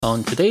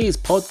On today's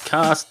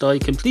podcast, I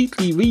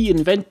completely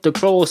reinvent the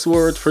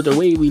crossword for the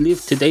way we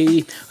live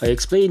today. I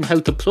explain how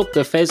to pluck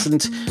a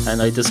pheasant,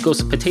 and I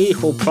discuss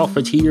potato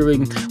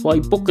profiteering, why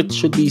buckets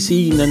should be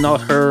seen and not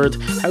heard,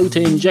 how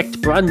to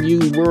inject brand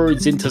new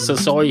words into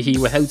society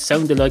without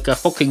sounding like a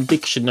fucking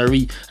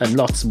dictionary, and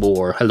lots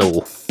more.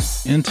 Hello.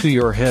 Into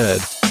your head.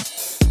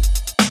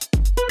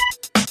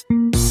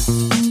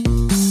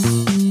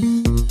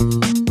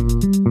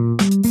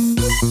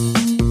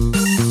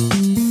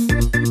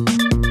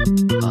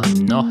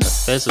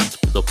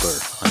 Pheasant plucker.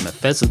 I'm a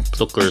pheasant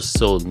plucker's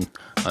son.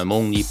 I'm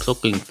only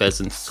plucking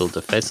pheasants till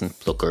the pheasant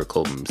plucker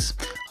comes.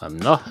 I'm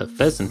not a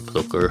pheasant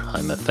plucker,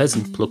 I'm a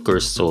pheasant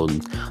plucker's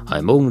son.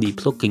 I'm only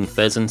plucking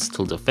pheasants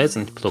till the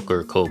pheasant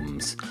plucker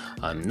comes.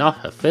 I'm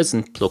not a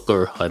pheasant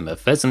plucker, I'm a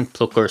pheasant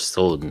plucker's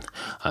son.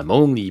 I'm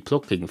only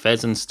plucking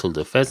pheasants till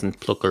the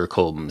pheasant plucker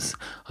comes.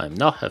 I'm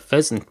not a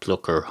pheasant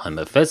plucker, I'm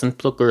a pheasant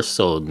plucker's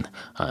son.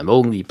 I'm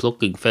only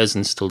plucking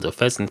pheasants till the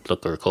pheasant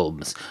plucker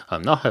comes.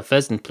 I'm not a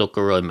pheasant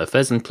plucker, I'm a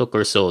pheasant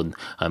plucker's son.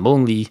 I'm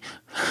only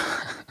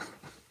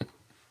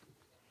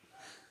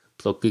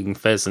plucking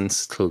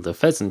pheasants till the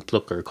pheasant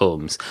plucker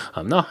comes.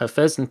 I'm not a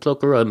pheasant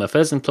plucker, I'm a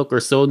pheasant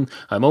plucker's son.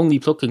 I'm only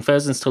plucking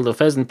pheasants till the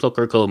pheasant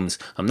plucker comes.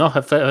 I'm not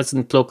a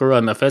pheasant plucker,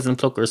 I'm a pheasant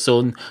plucker's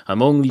son.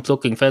 I'm only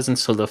plucking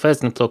pheasants till the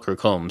pheasant plucker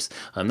comes.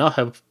 I'm not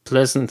a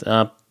pleasant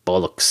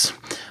bollocks.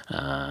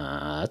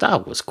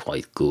 That was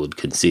quite good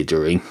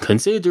considering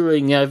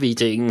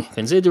everything.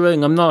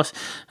 Considering I'm not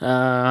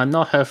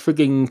a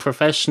frigging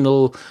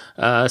professional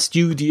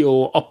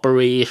studio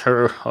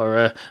operator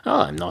or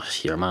I'm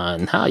not your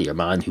man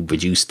who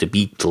produced the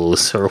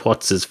Beatles or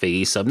what's his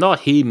face. I'm not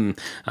him.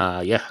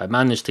 I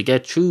managed to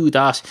get through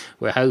that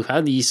without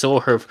any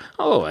sort of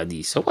I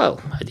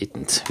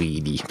didn't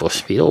really,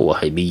 but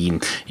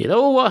you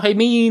know what I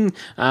mean.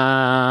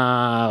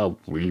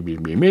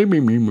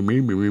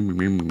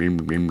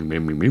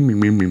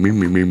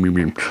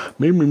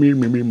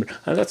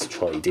 Let's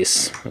try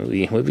this.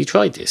 We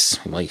try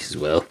this. Might as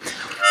well.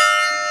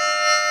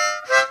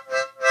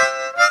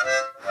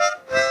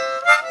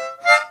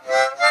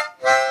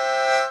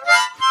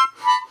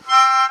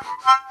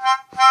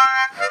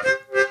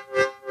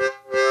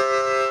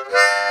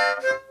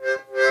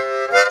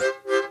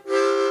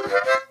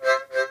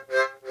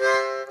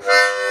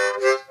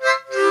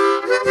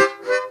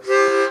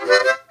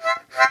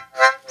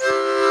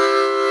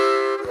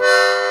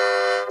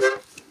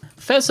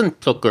 Pheasant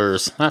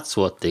pluckers, that's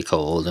what they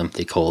call them.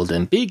 They call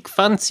them big,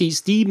 fancy,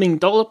 steaming,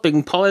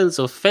 dolloping piles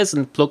of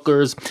pheasant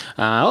pluckers.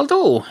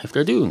 Although, if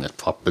they're doing it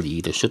properly,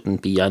 there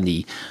shouldn't be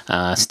any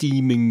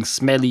steaming,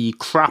 smelly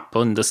crap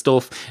on the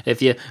stuff.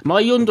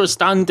 My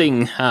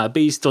understanding,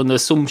 based on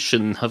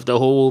assumption of the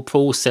whole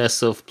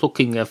process of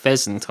plucking a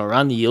pheasant or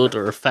any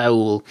other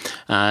fowl,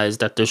 is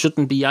that there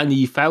shouldn't be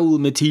any foul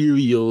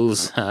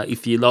materials,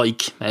 if you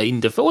like,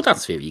 in the... Oh,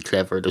 that's very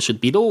clever. There should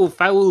be no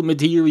foul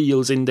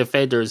materials in the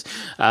feathers.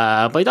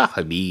 By that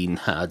I mean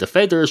the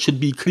feathers should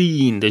be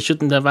clean. They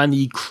shouldn't have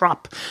any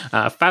crap,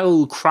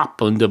 foul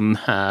crap on them.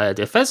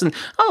 The pheasant,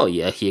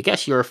 you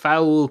get your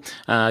fowl,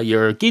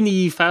 your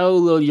guinea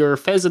fowl or your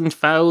pheasant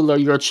fowl or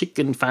your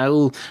chicken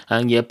fowl,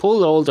 and you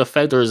pull all the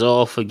feathers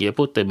off and you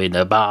put them in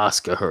a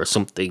basket or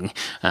something.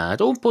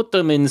 Don't put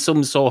them in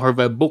some sort of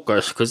a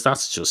bucket, because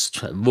that's just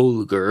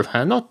vulgar.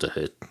 Not that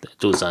it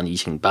does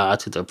anything bad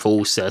to the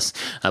process,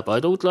 but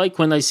I don't like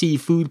when I see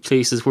food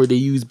places where they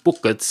use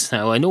buckets.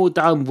 Now I know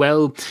damn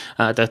well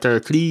that they're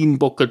clean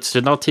buckets.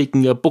 They're not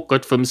taking a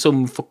bucket from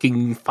some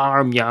fucking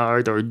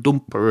farmyard or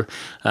dump or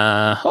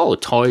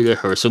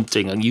toilet or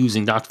something and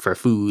using that for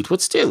food.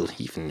 But still,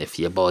 even if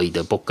you buy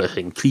the bucket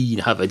and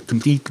have it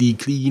completely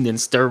clean and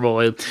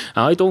sterile,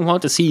 I don't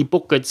want to see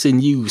buckets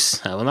in use.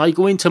 When I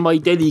go into my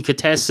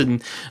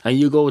delicatessen and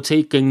you go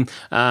taking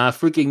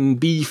freaking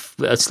beef,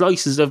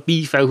 slices of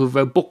beef out of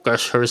a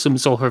bucket or some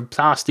sort of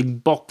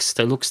plastic box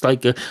that looks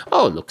like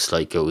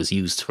it was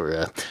used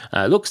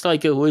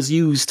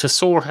to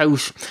sort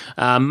out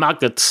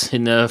maggots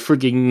in a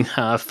frigging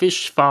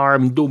fish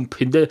farm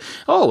dump in the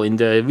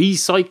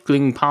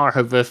recycling part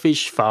of a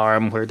fish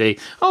farm where they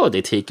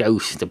take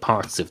out the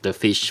parts of the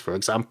fish, for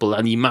example,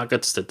 any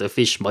maggots that the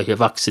fish might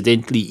have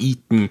accidentally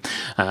eaten,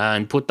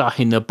 and put that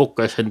in a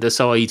bucket and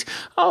decide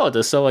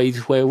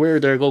where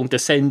they're going to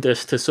send it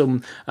to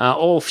some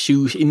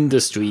offshoot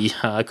industry,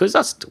 because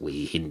that's the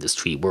way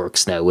industry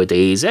works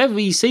nowadays.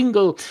 Every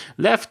single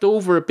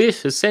leftover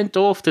bit is sent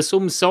off to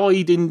some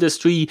side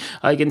industry.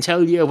 I can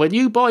tell you, when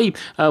you buy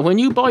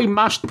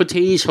mashed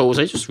potatoes,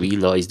 I just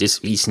realised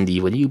this recently.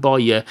 When you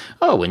buy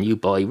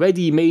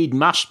ready-made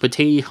mashed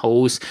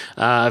potatoes,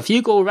 if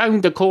you go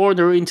round the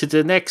corner into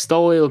the next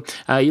aisle,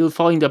 you'll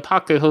find a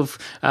packet of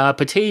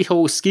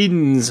potato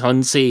skins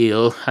on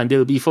sale, and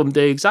they'll be from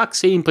the exact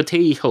same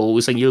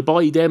potatoes, and you'll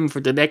buy them for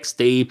the next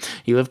day.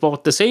 You'll have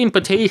bought the same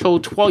potato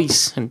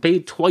twice and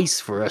paid twice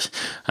for it.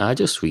 I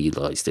just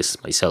realised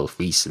this myself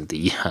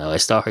recently. I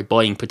started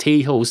buying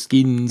potato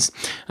skins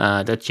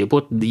that you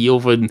put in the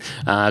oven oven,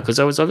 because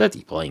I was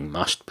already buying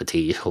mashed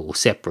potato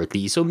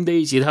separately. Some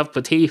days you'd have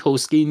potato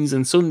skins,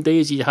 and some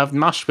days you'd have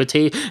mashed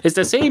potato. It's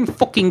the same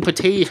fucking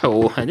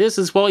potato, and this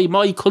is why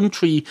my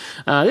country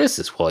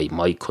has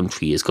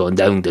gone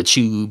down the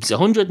tubes.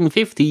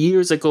 150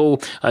 years ago,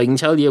 I can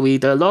tell you, we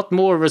had a lot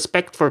more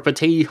respect for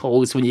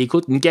potatoes when you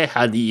couldn't get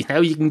any.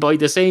 Now you can buy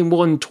the same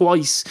one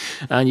twice,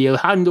 and you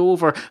hand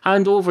over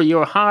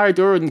your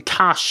hard-earned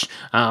cash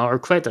or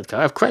credit card.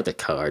 I have credit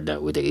card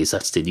nowadays.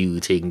 That's the new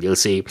thing. They'll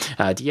say,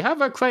 "Do you have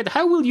a credit?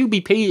 How will you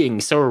be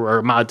paying, sir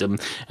or madam?"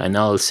 And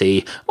I'll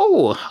say,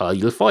 "Oh,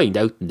 you'll find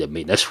out in a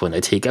minute when I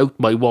take out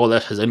my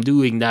wallet, as I'm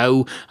doing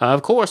now."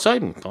 Of course, I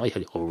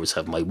always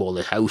have my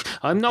wallet out.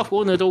 I'm not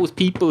one of those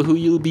people who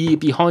you'll be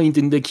behind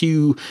in the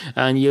queue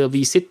and you'll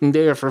be sitting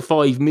there for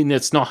 5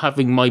 minutes not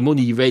having my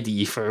money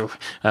ready for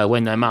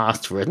when I'm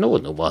asked for it. No,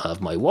 I'll have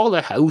my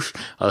wallet out.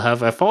 I'll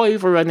have a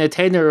fiver and a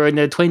tenner and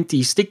a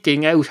 20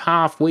 sticking out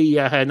halfway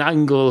at an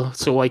angle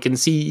so I can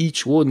see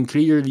each one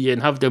clearly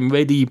and have them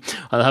ready.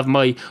 I'll have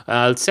my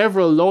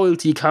several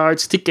loyalty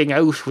cards sticking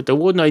out with the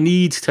one I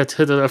need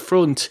to the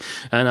front,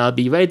 and I'll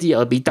be ready.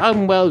 I'll be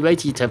damn well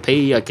ready to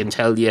pay, I can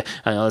tell you.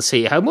 And I'll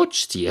say, "How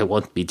much do you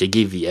want me to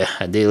give you?"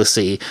 And they'll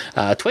say,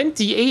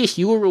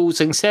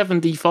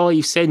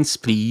 €28.75,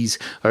 please.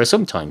 Or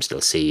sometimes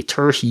they'll say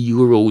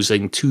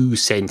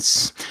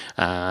 €30.02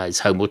 is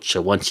how much I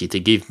want you to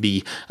give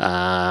me.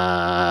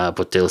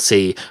 But they'll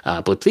say,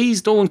 "But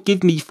please don't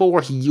give me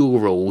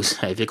 €40.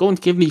 If you're going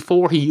to give me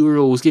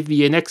 €40, give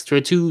me an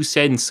extra 2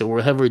 cents or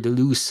whatever the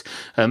loose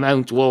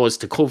amount was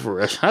to cover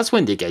it." That's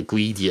when they get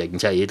greedy, I can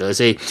tell you. They'll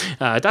say,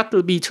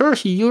 "That'll be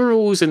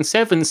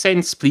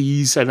 €30.07,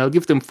 please." And I'll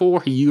give them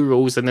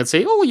 €40, and they'll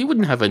say, "Oh, you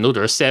wouldn't have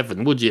another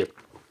 7, would you?"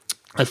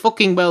 I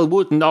fucking well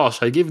would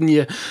not. I've given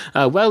you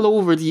well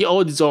over the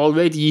odds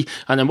already,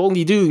 and I'm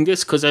only doing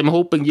this because I'm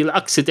hoping you'll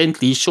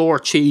accidentally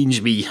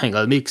shortchange me and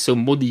I'll make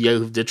some money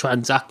out of the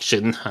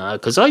transaction,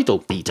 because I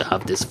don't need to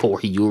have this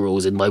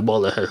 €40 in my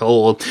wallet at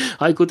all.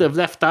 I could have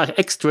left that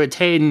extra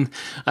 10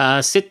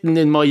 sitting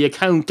in my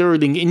account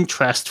earning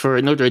interest for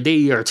another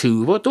day or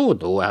two, but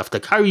no, I have to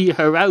carry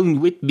it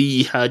around with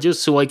me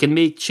just so I can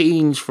make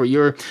change for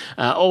your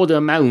odd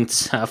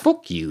amounts.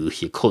 Fuck you,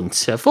 you cunt.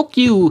 Fuck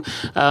you,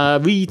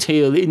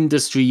 retail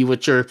industry,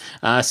 with your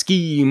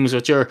schemes,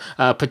 with your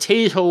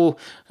potato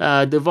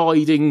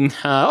dividing.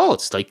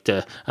 It's like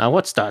the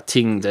what's that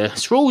thing? The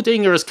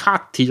Schrodinger's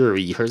cat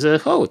theory.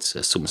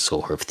 It's some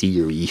sort of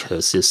theory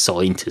as this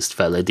scientist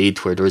fella did,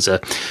 where there's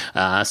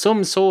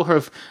some sort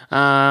of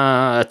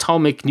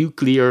atomic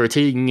nuclear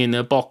thing in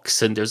a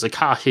box, and there's a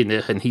cat in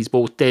it, and he's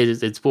both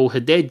dead. It's both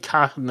a dead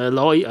cat and a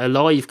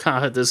live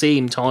cat at the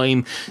same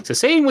time. It's the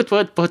same with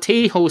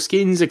potato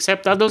skins,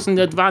 except that doesn't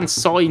advance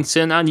science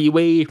in any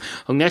way,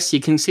 unless you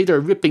consider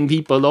ripping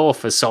people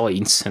off as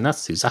science, and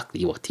that's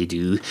exactly what they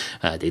do.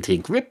 They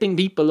think ripping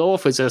people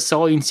off is a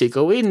science. You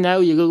go in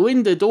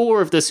the door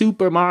of the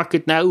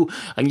supermarket now,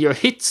 and you're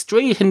hit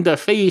straight in the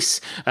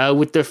face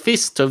with the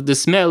fist of the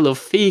smell of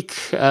fake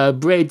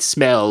bread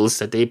smells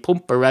that they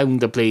pump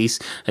around the place,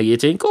 and you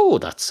think, "Oh,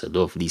 that's a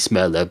lovely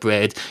smell of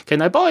bread.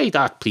 Can I buy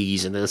that,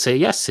 please?" And they'll say,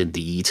 "Yes,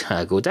 indeed.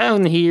 Go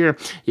down here.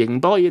 You can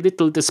buy a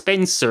little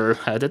dispenser."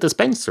 The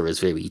dispenser is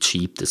very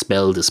cheap, the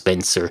smell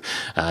dispenser.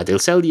 They'll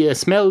sell you a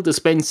smell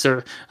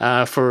dispenser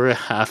for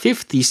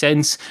 50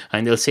 cents,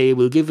 and they'll say,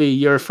 "We'll give you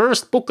your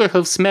first bucket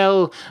of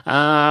smell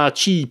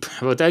cheap."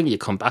 But then you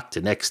come back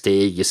the next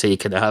day, you say,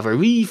 "Can I have a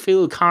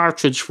refill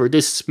cartridge for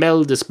this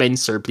smell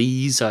dispenser,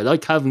 please? I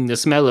like having the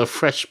smell of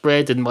fresh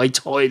bread in my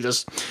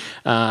toilet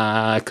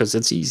because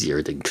it's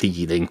easier than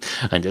cleaning."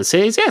 And they'll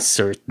say, "Yes,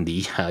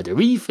 certainly. The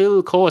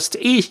refill costs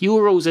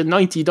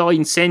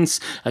 €8.99,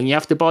 and you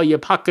have to buy a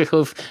packet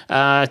of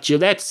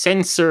Gillette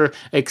Sensor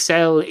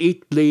XL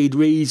 8-blade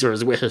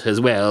razors with it as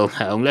well,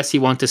 unless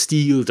you want to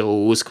steal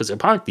those, because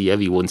apparently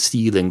everyone's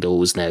stealing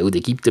those now.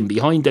 They keep them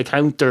behind the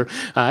counter.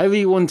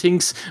 Everyone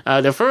thinks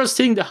the first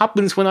thing that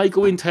happens when I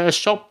go into a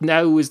shop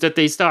now is that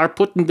they start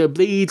putting the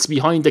blades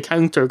behind the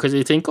counter, because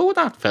they think, "Oh,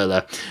 that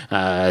fella,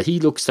 he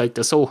looks like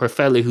the sort of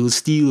fella who'll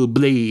steal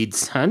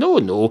blades." And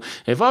no,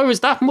 if I was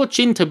that much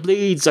into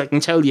blades, I can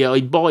tell you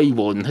I'd buy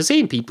one. The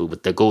same people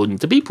with the gun,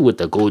 the people with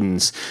the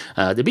guns,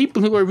 the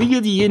people who are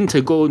really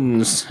into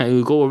guns,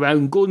 who go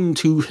around gun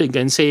tooting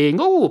and saying,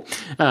 "Oh,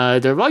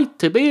 the right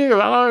to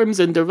bear arms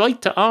and the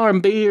right to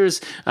arm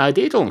bears,"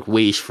 they don't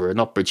wait for an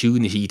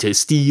opportunity to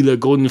steal a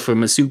gun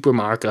from a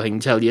supermarket, I can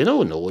tell you.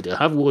 No, they'll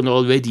have one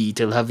already.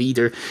 They'll have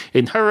either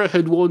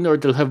inherited one or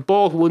they'll have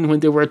bought one when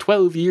they were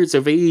 12 years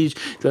of age.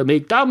 They'll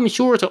make damn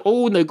sure to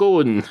own a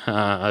gun.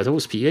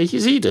 Those people, you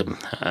see them.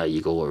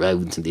 You go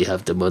around and they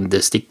have them on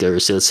the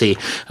stickers. They'll say,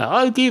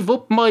 "I'll give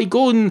up my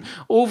gun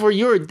over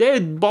your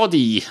dead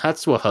body.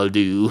 That's what I'll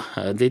do."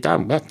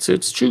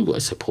 It's true, I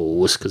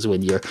suppose, because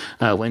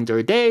when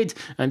they're dead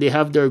and they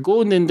have their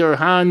gun in their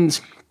hand,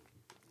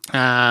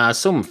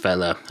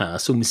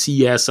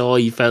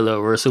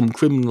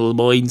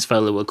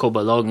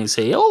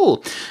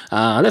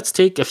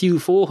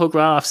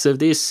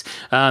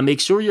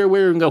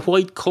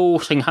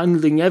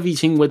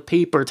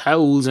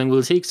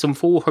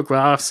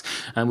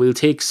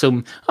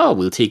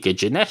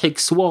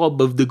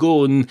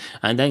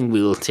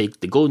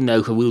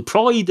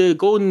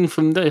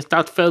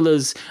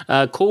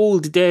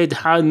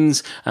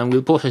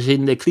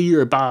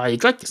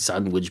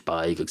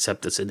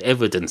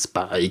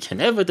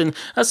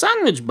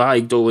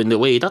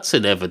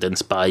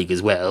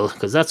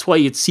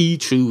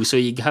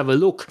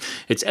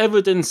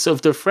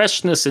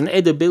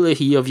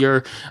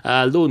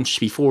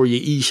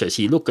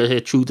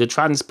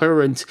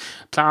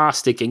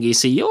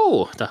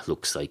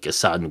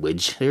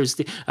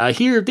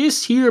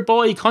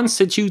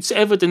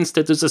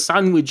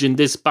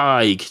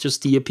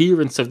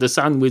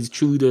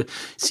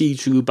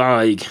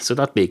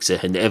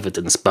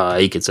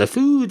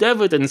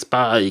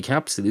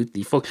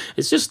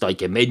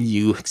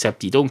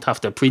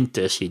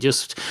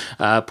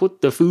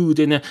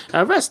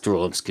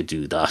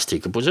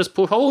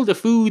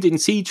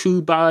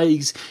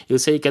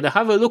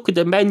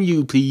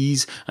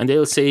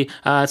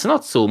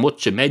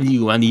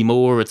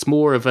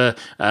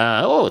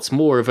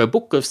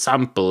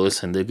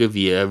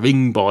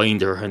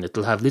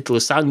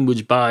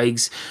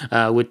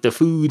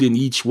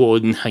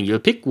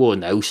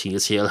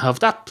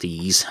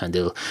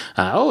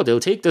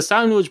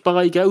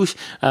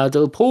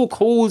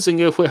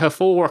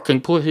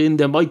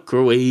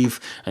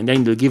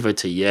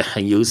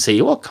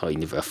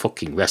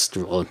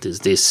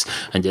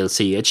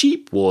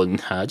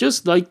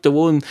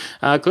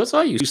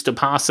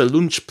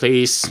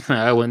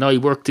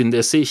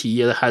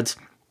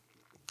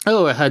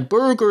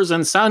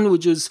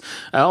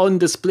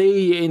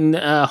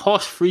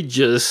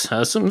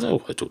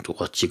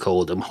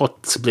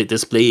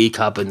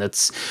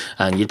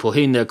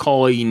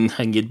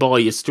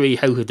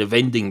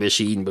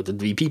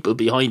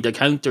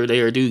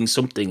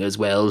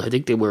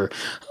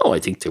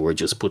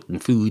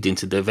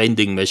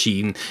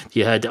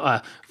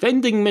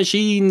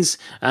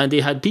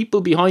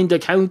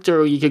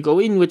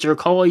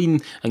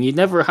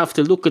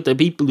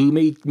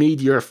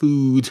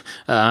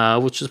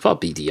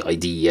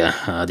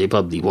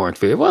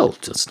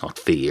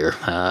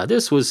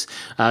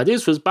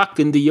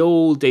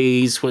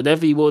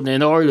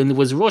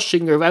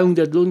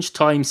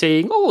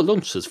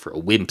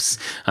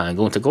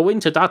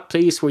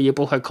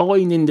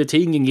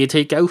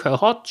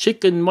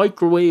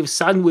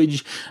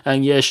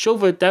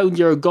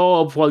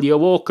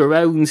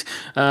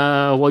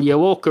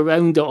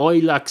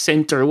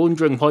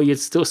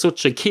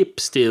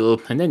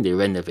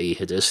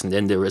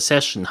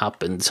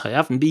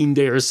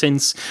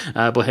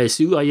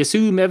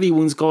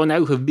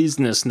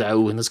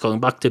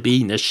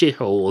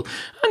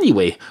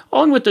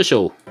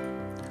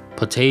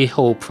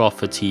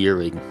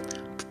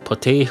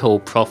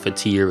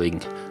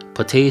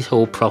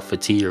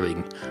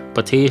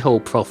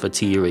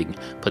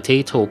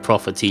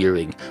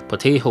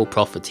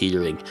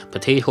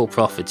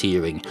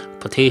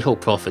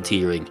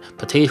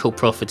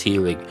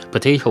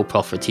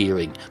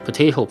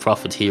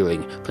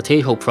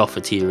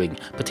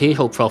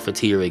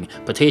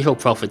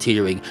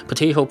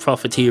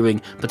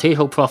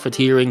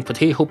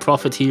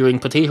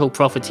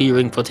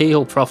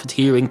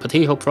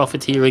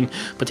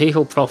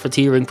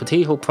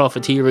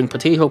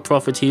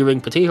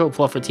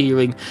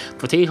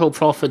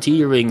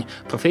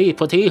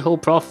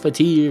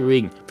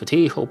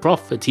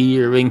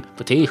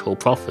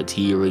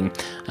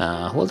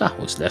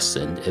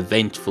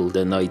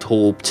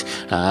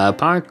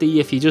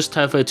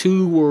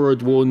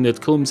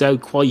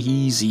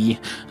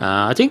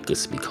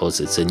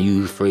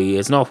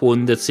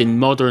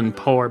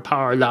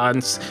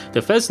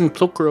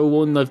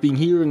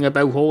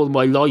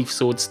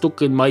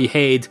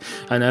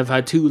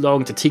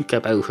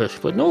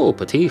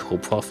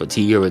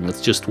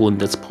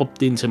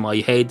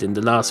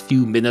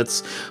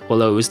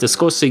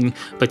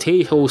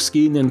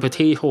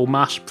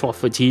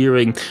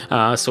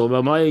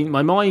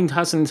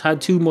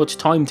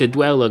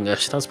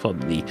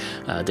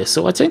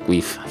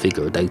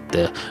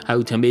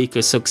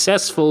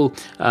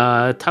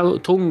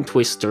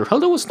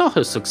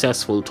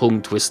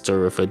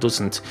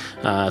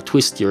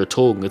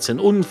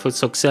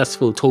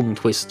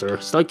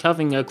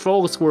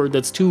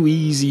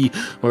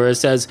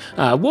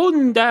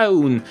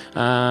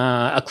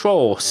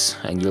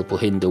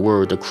 in the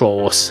word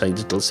across, and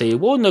it'll say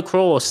one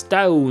across,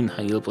 down,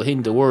 and you'll put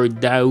in the word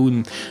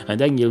down, and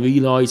then you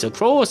realise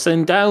across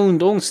and down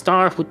don't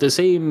start with the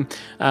same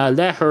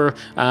letter,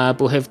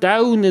 but if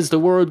down is the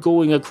word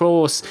going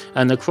across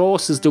and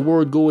across is the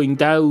word going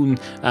down,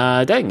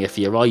 then if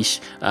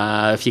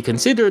you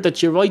consider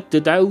that you write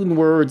the down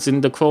words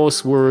in the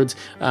crossword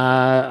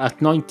at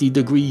 90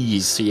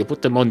 degrees, so you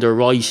put them on the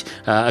right,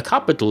 a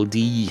capital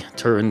D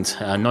turned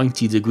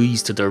 90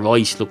 degrees to the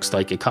right looks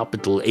like a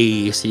capital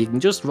A, so you can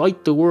just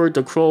write the word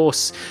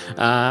across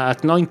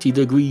at 90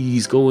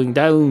 degrees going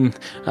down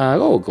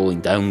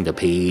the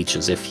page,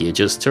 as if you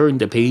just turned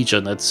the page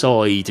on its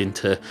side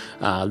into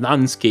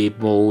landscape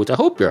mode. I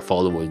hope you're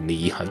following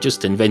me. I've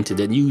just invented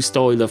a new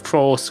style of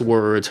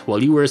crossword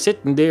while you were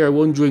sitting there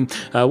wondering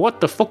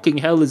what the fucking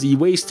hell is he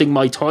wasting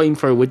my time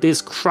for with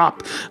this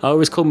crap. I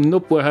was coming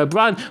up with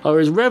I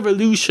was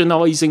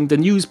revolutionising the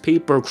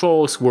newspaper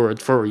crossword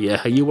for you.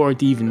 You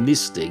weren't even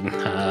listening.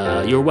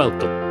 You're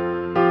welcome.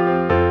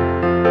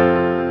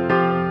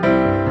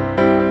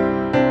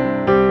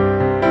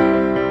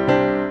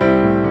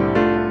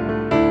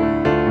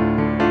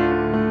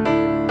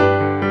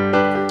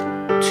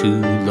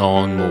 Two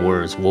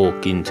lawnmowers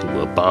walk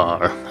into a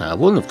bar.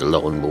 One of the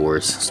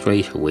lawnmowers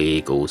straight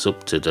away goes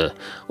up to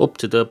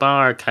the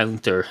bar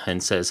counter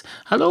and says,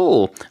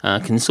 "Hello,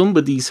 can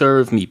somebody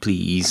serve me,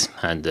 please?"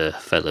 And the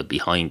fella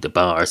behind the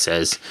bar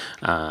says,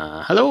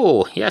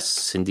 "Hello,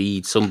 yes,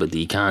 indeed,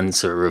 somebody can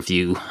serve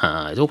you.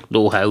 I don't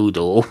know how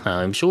though.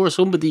 I'm sure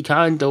somebody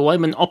can though.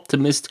 I'm an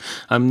optimist.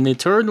 I'm an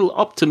eternal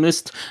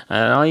optimist.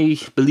 I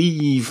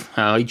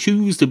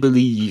choose to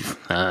believe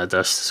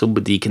that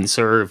somebody can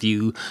serve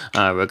you,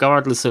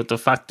 regardless of the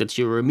fact that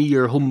you're a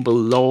mere humble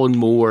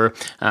lawnmower.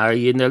 Are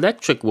you an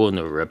electric one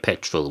or a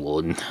petrol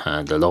one?"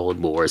 And the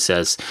lawnmower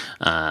says,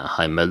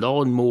 "I'm a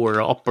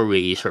lawnmower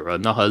operator.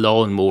 I'm not a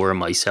lawnmower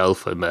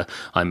myself.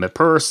 I'm a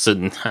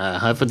person.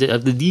 Have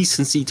the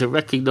decency to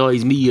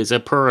recognise me as a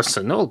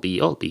person,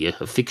 albeit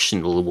a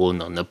fictional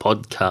one on the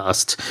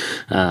podcast,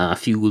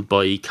 fueled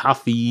by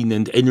caffeine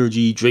and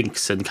energy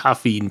drinks and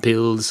caffeine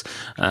pills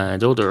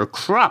and other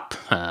crap.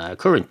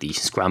 Currently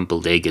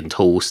scrambled egg and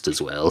toast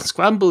as well.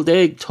 Scrambled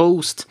egg,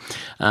 toast,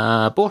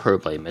 butter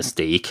by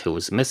mistake. It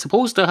was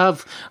supposed to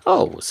have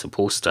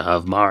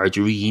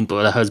margarine,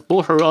 but it has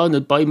butter on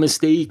it by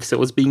mistake,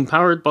 so it's being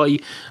powered by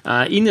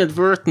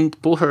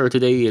inadvertent butter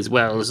today as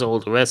well as all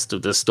the rest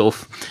of the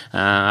stuff.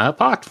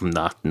 Apart from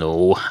that,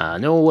 no,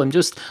 I'm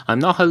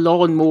not a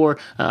lawnmower,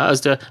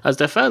 as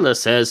the fella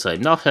says.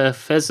 I'm not a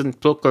pheasant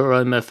plucker.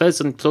 I'm a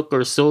pheasant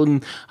plucker's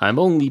son. I'm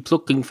only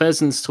plucking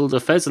pheasants till the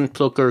pheasant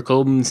plucker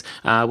comes.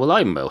 Well,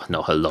 I'm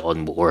not a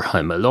lawnmower.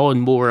 I'm a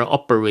lawnmower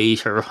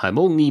operator. I'm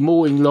only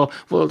mowing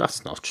well,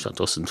 that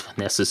doesn't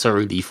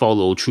necessarily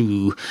follow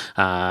through,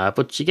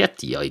 but you get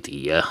the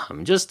idea.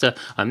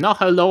 I'm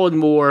not a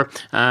lawnmower,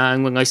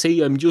 and when I say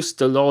I'm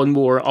just a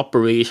lawnmower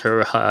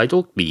operator, I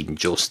don't mean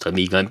just. I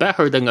mean I'm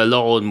better than a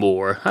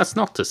lawnmower. That's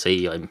not to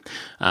say I'm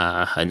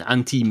an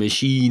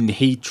anti-machine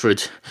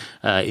hatred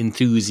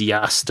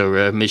enthusiast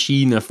or a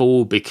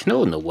machinophobic.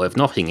 No, I've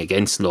nothing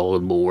against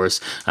lawnmowers,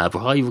 but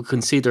I would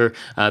consider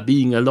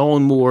being a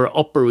lawnmower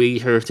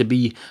operator to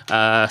be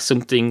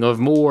something of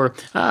more,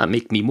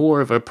 make me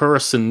more of a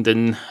person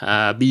than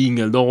being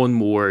a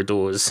lawnmower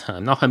does.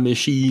 I'm not a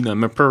machine,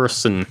 I'm a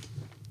person.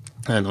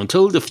 And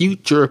until the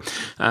future,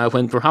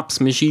 when perhaps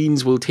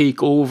machines will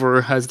take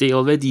over as they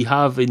already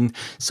have in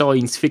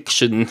science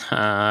fiction,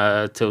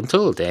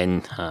 until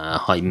then,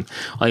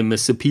 I'm a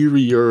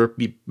superior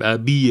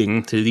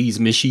being to these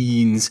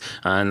machines,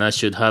 and I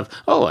should have.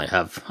 I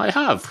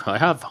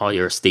have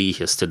higher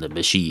status than a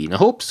machine. I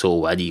hope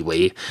so,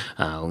 anyway.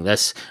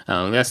 Unless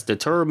the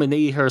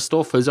Terminator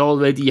stuff has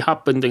already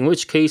happened, in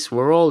which case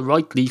we're all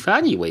rightly.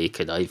 Anyway,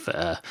 could I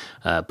have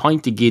a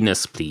pint of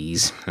Guinness,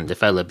 please? And the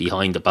fella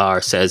behind the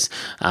bar says,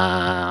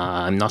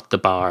 "I'm not the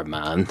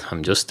barman.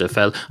 I'm just a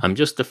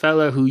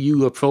fella who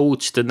you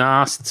approached and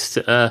asked,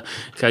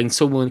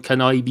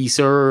 can I be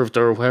served?"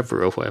 or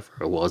whoever it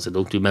was. I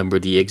don't remember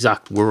the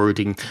exact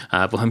wording,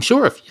 but I'm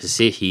sure if you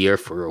sit here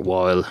for a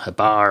while, a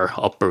bar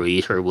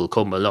operator will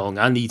come along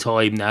any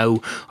time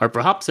now, or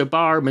perhaps a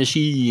bar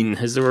machine.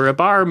 Is there a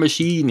bar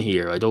machine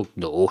here? I don't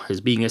know. As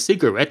being a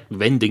cigarette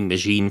vending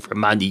machine for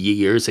many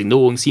years, and no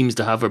one seems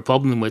to have a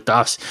problem with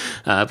that.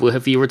 But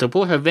if you were to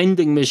put a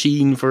vending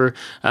machine for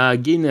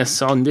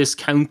Guinness on this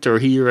counter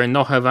here and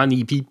not have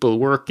any people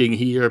working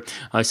here,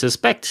 I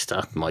suspect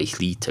that might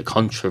lead to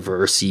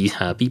controversy.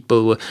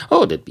 People,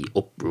 there'd be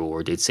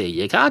uproar. They'd say,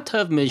 "You can't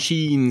have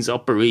machines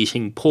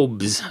operating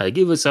pubs.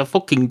 Give us a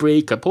fucking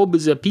break. A pub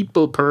is a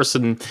people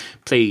person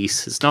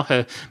place. It's not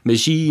a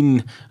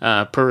machine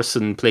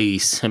person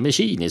place. A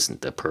machine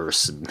isn't a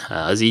person."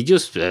 As you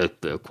just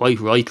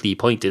quite rightly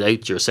pointed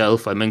out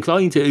yourself, I'm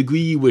inclined to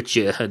agree with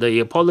you, and I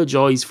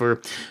apologise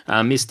for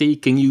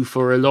mistaking you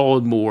for a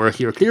lawnmower.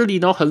 You're clearly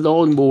not a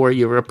lawnmower,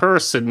 you're a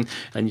person,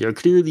 and you're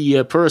clearly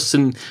a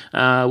person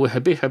with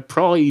a bit of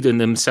pride in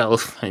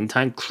himself, and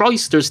thank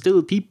Christ there's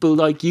still people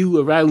like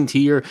you around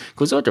here,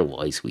 because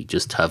otherwise we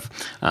just have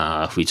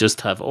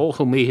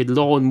automated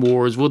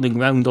lawnmowers running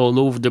around all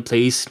over the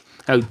place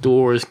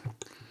outdoors,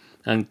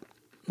 and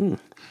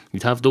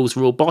you'd have those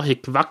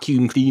robotic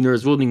vacuum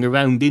cleaners running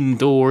around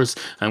indoors.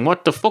 And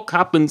what the fuck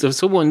happens if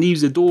someone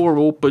leaves a door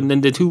open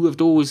and the two of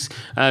those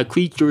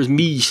creatures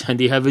meet and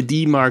they have a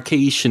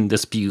demarcation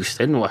dispute?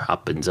 Then what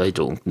happens? I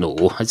don't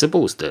know. I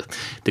suppose the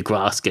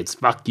grass gets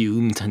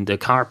vacuumed and the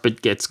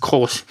carpet gets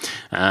cut.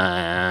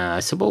 I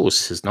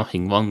suppose there's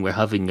nothing wrong with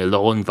having a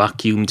lawn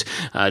vacuumed.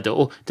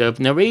 The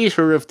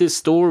narrator of this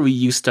story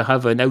used to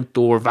have an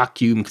outdoor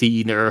vacuum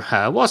cleaner.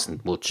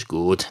 Wasn't much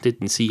good.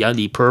 Didn't see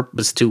any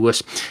purpose to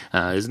it.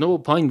 There's no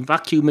point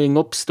vacuuming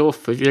up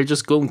stuff if you're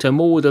just going to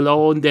mow the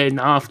lawn then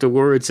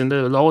afterwards and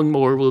the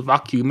lawnmower will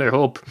vacuum it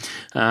up.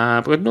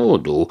 But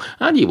no.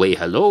 Anyway,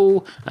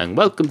 hello and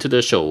welcome to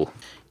the show.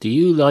 Do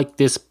you like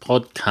this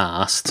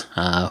podcast?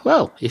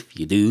 Well, if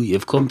you do,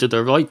 you've come to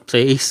the right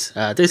place.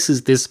 This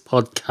is this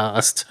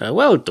podcast.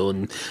 Well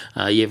done.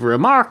 You have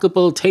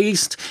remarkable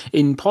taste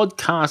in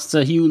podcasts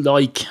that you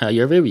like.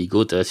 You're very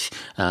good at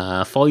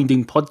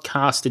finding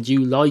podcasts that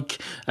you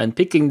like and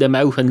picking them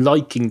out and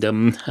liking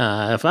them.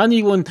 If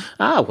anyone...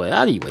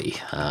 anyway,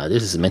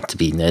 this is meant to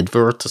be an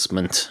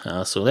advertisement.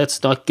 So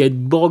let's not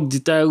get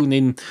bogged down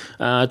in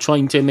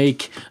trying to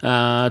make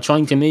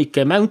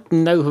a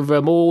mountain out of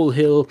a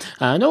molehill.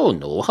 No.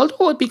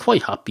 Although I'd be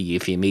quite happy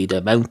if you made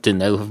a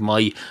mountain out of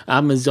my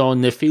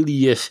Amazon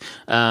affiliate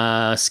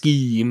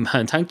scheme.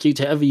 And thank you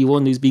to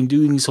everyone who's been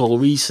doing so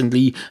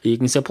recently. You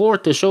can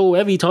support the show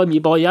every time you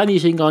buy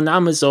anything on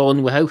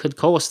Amazon without it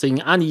costing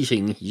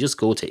anything. You just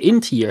go to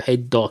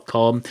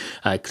intoyourhead.com,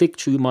 click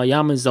through my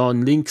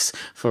Amazon links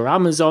for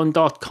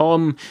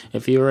Amazon.com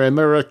if you're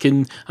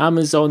American,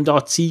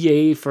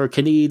 Amazon.ca for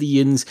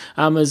Canadians,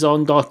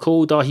 Amazon.co.uk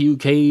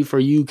for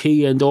UK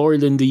and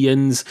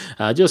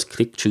Irelandians. Just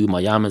click through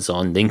my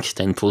Amazon link,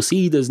 then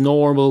proceed as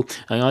normal,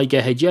 and I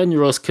get a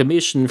generous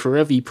commission for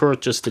every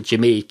purchase that you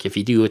make if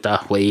you do it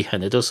that way,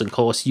 and it doesn't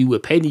cost you a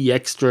penny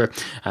extra.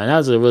 And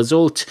as a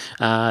result,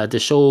 the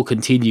show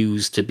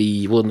continues to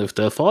be one of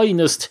the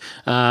finest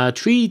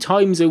 3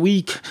 times a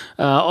week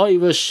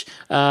Irish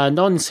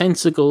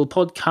nonsensical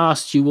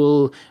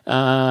podcastual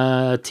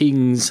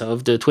things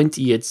of the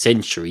 20th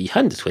century.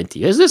 And the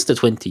 20th, is this the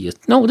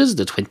 20th? No, this is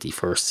the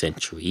 21st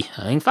century.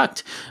 In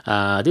fact,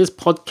 this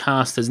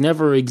podcast has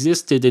never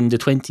existed in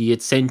the 20th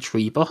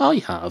century, but I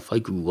have. I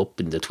grew up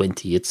in the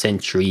 20th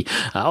century.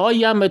 I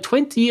am a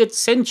 20th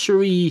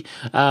century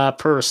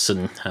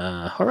person.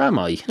 Or am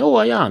I? No,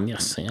 I am.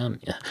 Yes, I am.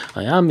 Yeah.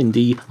 I am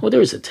indeed. Oh,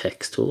 there's a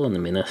text. Hold on a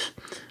minute.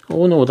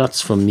 Oh no,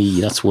 that's from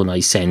me. That's one I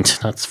sent.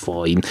 That's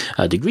fine.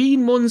 The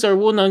green ones are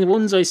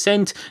ones I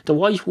sent. The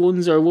white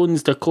ones are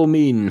ones that come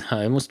in.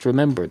 I must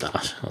remember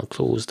that. I'll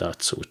close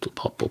that so it'll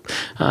pop up.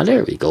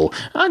 There we go.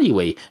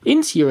 Anyway,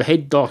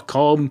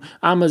 intoyourhead.com,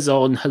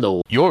 Amazon,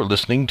 hello. You're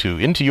listening to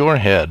Into Your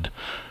Head,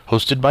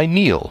 hosted by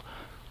Neil,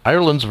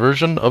 Ireland's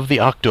version of the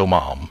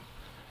Octomom.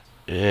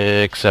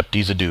 Except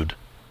he's a dude.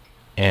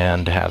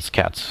 And has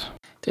cats.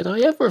 Did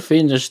I ever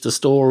finish the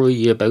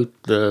story about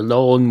the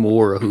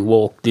lawnmower who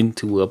walked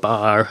into a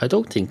bar? I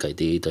don't think I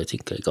did. I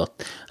think I got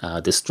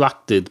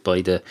distracted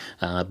by the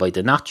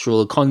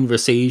natural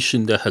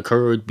conversation that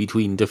occurred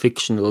between the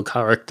fictional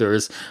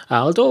characters.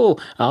 Although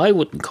I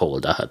wouldn't call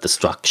that a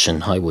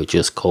distraction. I would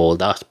just call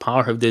that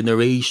part of the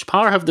narration,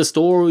 part of the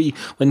story.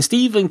 When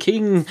Stephen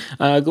King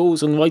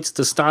goes and writes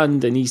The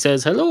Stand and he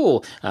says,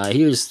 hello,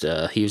 here's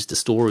the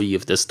story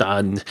of The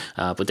Stand,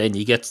 but then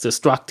he gets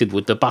distracted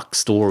with the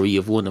backstory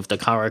of one of the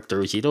characters.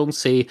 You don't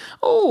say,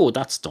 oh,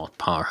 that's not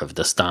part of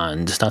The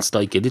Stand. That's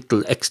like a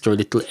little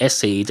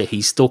essay that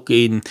he stuck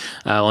in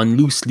on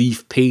loose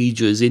leaf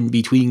pages in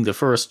between the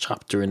first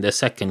chapter and the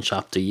second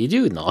chapter. You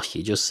do not.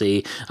 You just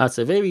say, that's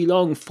a very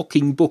long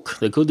fucking book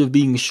that could have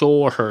been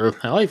shorter.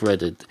 I've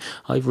read it.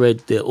 I've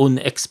read the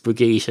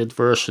unexpurgated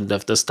version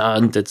of The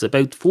Stand. It's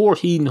about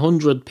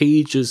 1,400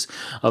 pages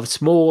of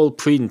small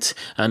print,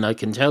 and I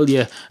can tell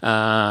you,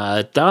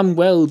 damn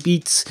well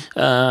beats,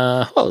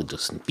 well, it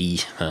doesn't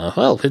beat,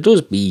 well, it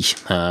does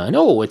beat,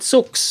 no, it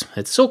sucks,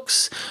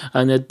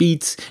 and it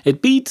beats,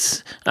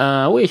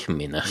 wait a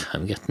minute,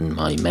 I'm getting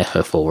my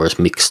metaphors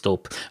mixed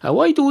up.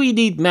 Why do we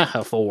need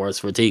metaphors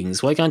for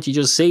things? Why can't you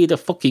just say the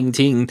fucking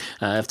thing?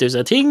 If there's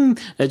a thing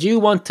that you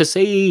want to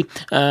say,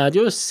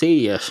 just say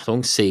it.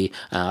 Don't say,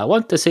 I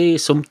want to say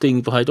something,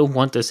 but I don't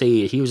want to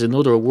say it. Here's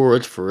another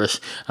word for it,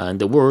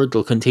 and the word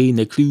will contain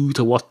a clue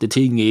to what the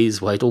thing is.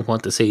 But I don't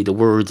want to say the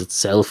word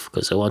itself,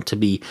 because I want to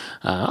be,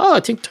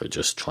 I think they're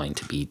just trying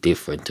to be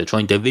different. They're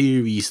trying to vary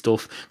scary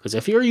stuff. Because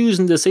if you're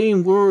using the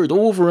same word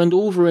over and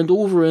over and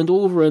over and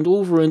over and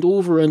over and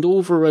over and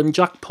over and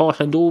jackpot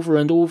and over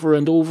and over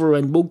and over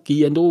and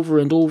monkey and over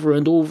and over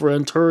and over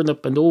and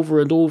turnip and over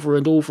and over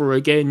and over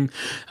again,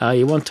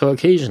 you want to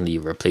occasionally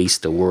replace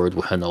the word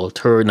with an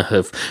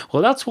alternative.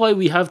 Well, that's why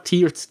we have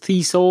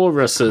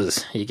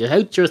thesauruses. You get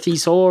out your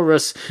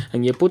thesaurus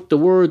and you put the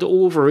word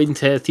over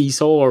into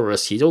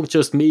thesaurus. You don't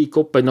just make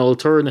up an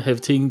alternative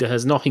thing that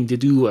has nothing to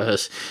do with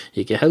it.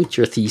 You get out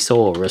your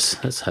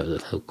thesaurus. Let's have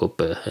a look up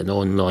an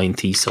online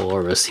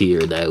thesaurus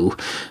here now,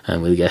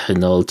 and we'll get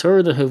an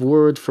alternative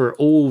word for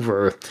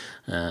over.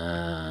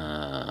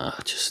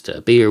 Just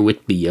bear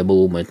with me a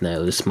moment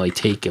now. This might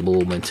take a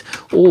moment.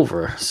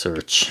 Over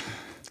search.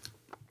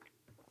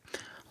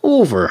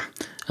 Over.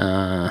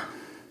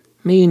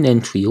 Main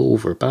entry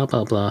over, blah,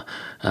 blah, blah.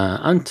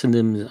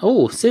 Antonyms,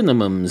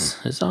 synonyms.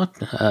 Is that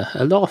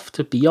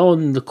aloft,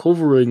 beyond, the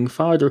covering,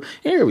 farther?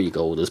 There we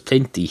go, there's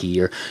plenty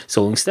here.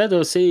 So instead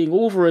of saying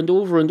over and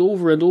over and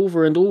over and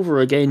over and over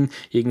again,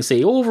 you can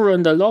say over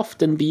and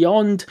aloft and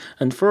beyond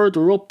and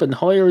further up and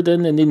higher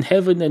than and in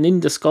heaven and in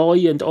the sky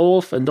and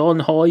off and on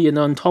high and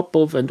on top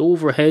of and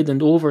overhead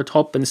and over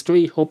top and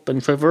straight up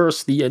and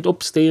traversely and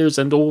upstairs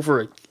and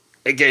over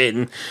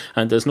again.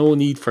 And there's no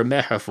need for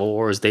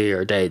metaphors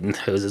there then.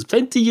 There's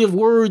plenty of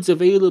words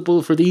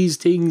available for these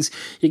things.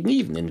 You can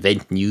even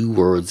invent new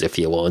words if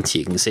you want.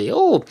 You can say,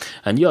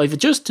 I've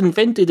just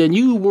invented a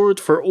new word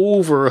for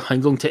over.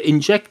 I'm going to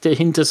inject it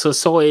into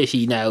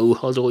society now.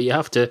 Although you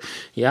have to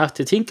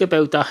think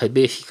about that a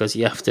bit, because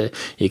you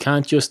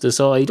can't just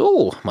decide,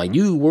 my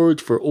new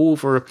word for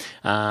over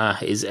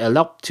is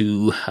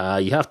eloptu.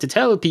 You have to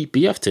tell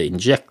people, you have to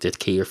inject it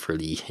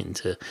carefully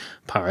into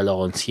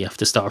parlance. You have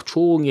to start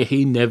throwing it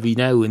in every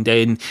now and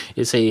then.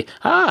 You say,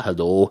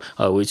 hello,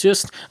 I was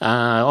just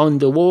on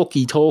the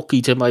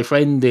walkie-talkie to my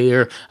friend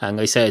there,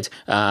 and I said,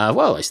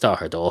 I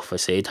started off, I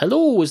said,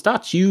 hello, is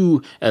that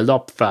you,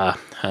 Elopfa?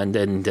 And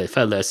then the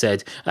fella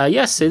said,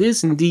 yes, it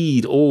is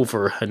indeed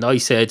over. And I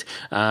said,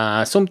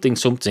 something.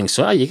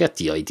 So you get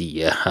the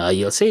idea.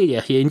 You'll say,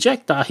 you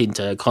inject that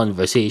into a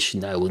conversation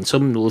now, and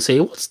someone will say,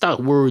 what's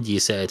that word you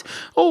said?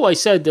 I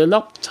said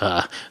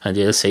elopta. And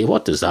they'll say,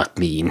 what does that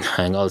mean?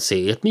 And I'll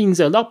say, it means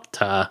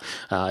elopta.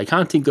 I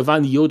can't think of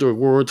any other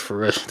word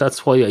for it.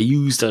 That's why I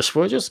used it.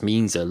 Well, it just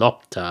means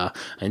elopta.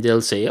 And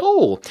they'll say,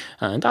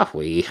 and that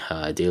way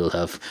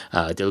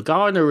they'll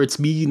garner its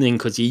meaning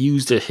because you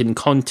used it in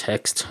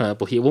context.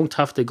 But you won't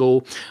have to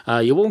go,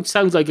 you won't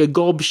sound like a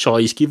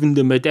gobshite giving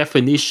them a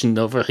definition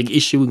of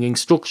issuing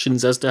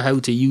instructions as to how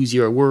to use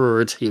your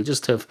word. You'll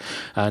just have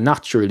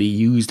naturally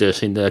used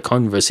it in the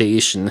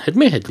conversation.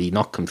 Admittedly,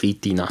 not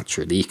completely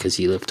naturally, because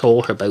you'll have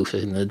thought about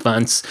it in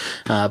advance.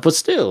 But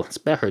still, it's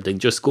better than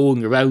just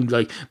going around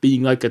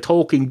being like a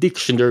talking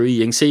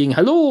dictionary and saying,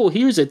 hello,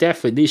 here's a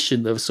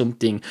definition of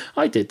something.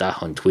 I did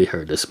that on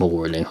Twitter this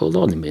morning. Hold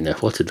on a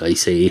minute, what did I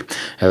say?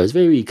 I was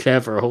very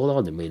clever. Hold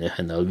on a minute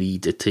and I'll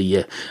read it to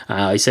you.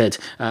 I said,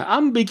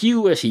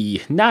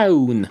 ambiguity,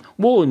 noun.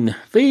 1,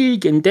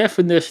 vague,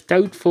 indefinite,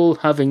 doubtful,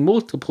 having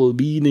multiple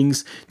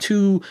meanings.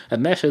 2, a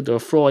method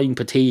of frying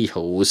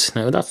potatoes.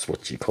 Now that's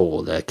what you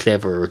call a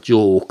clever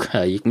joke.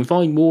 You can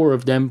find more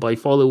of them by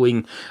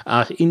following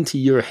Into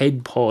Your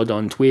Head Pod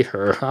on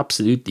Twitter.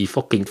 Absolutely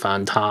fucking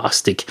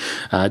fantastic.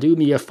 Do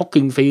me a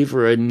fucking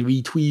favour and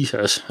retweet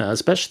it,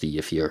 especially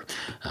if you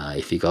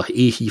got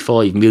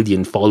 85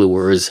 million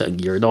followers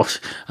and you're not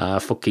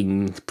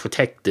fucking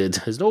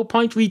protected. There's no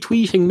point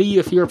retweeting me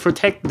if you're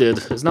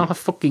protected. I'm not a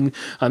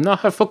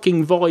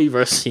fucking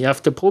virus. You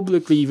have to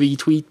publicly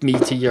retweet me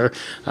to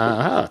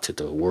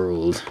the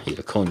world, you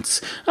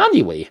cunts.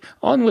 Anyway,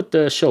 on with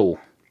the show.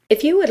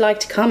 If you would like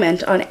to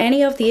comment on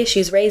any of the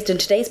issues raised in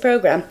today's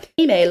programme,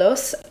 email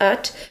us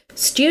at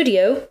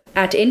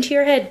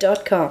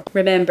studio@intoyourhead.com.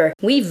 Remember,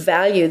 we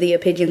value the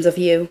opinions of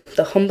you,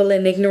 the humble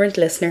and ignorant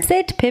listener.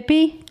 Sit,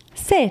 Pippi,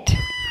 sit.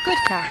 Good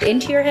cat.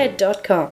 Intoyourhead.com.